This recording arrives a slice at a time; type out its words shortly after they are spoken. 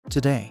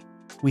Today,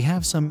 we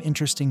have some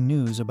interesting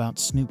news about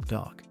Snoop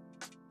Dogg.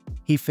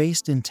 He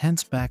faced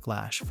intense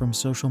backlash from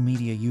social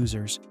media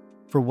users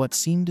for what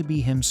seemed to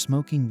be him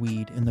smoking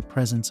weed in the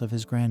presence of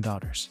his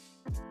granddaughters.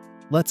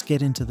 Let's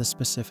get into the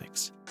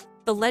specifics.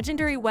 The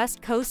legendary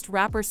West Coast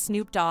rapper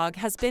Snoop Dogg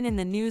has been in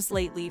the news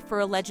lately for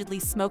allegedly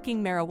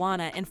smoking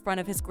marijuana in front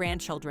of his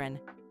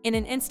grandchildren. In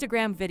an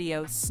Instagram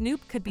video,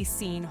 Snoop could be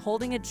seen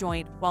holding a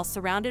joint while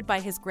surrounded by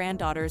his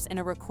granddaughters in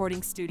a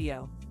recording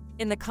studio.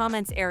 In the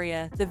comments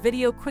area, the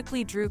video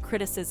quickly drew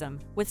criticism,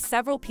 with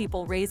several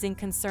people raising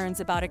concerns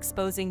about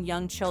exposing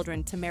young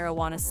children to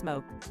marijuana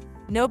smoke.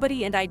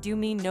 "Nobody, and I do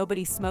mean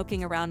nobody,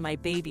 smoking around my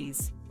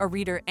babies," a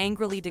reader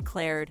angrily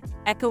declared,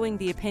 echoing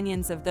the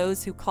opinions of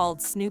those who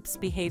called Snoop's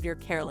behavior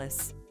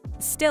careless.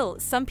 Still,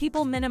 some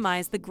people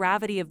minimize the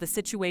gravity of the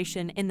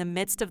situation in the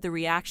midst of the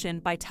reaction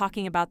by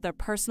talking about their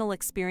personal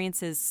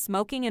experiences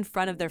smoking in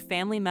front of their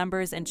family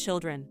members and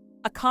children.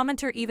 A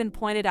commenter even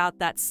pointed out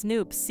that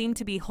Snoop seemed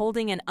to be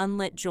holding an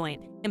unlit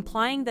joint,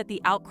 implying that the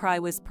outcry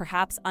was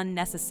perhaps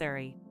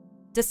unnecessary.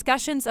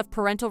 Discussions of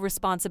parental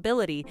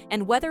responsibility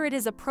and whether it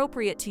is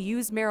appropriate to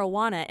use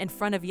marijuana in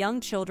front of young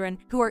children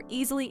who are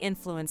easily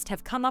influenced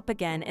have come up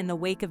again in the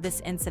wake of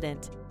this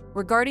incident.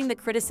 Regarding the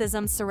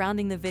criticism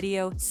surrounding the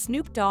video,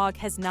 Snoop Dogg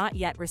has not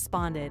yet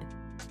responded.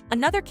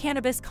 Another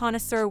cannabis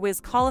connoisseur,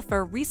 Wiz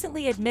Khalifa,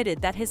 recently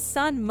admitted that his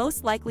son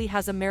most likely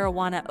has a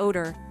marijuana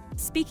odor.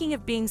 Speaking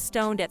of being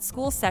stoned at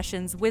school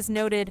sessions, Wiz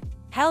noted,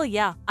 "Hell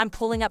yeah, I'm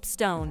pulling up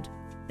stoned.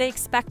 They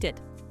expect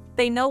it.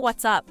 They know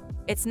what's up.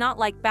 It's not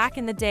like back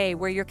in the day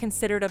where you're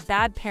considered a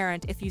bad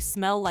parent if you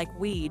smell like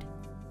weed."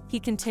 He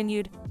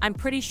continued, "I'm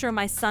pretty sure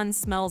my son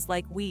smells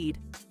like weed.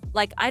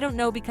 Like, I don't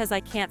know because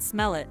I can't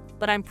smell it,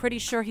 but I'm pretty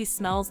sure he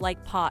smells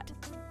like pot."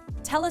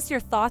 Tell us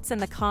your thoughts in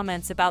the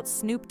comments about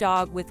Snoop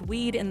Dogg with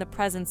weed in the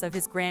presence of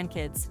his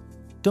grandkids.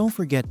 Don't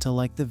forget to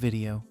like the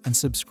video and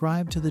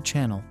subscribe to the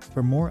channel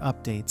for more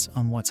updates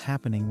on what's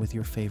happening with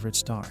your favorite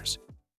stars.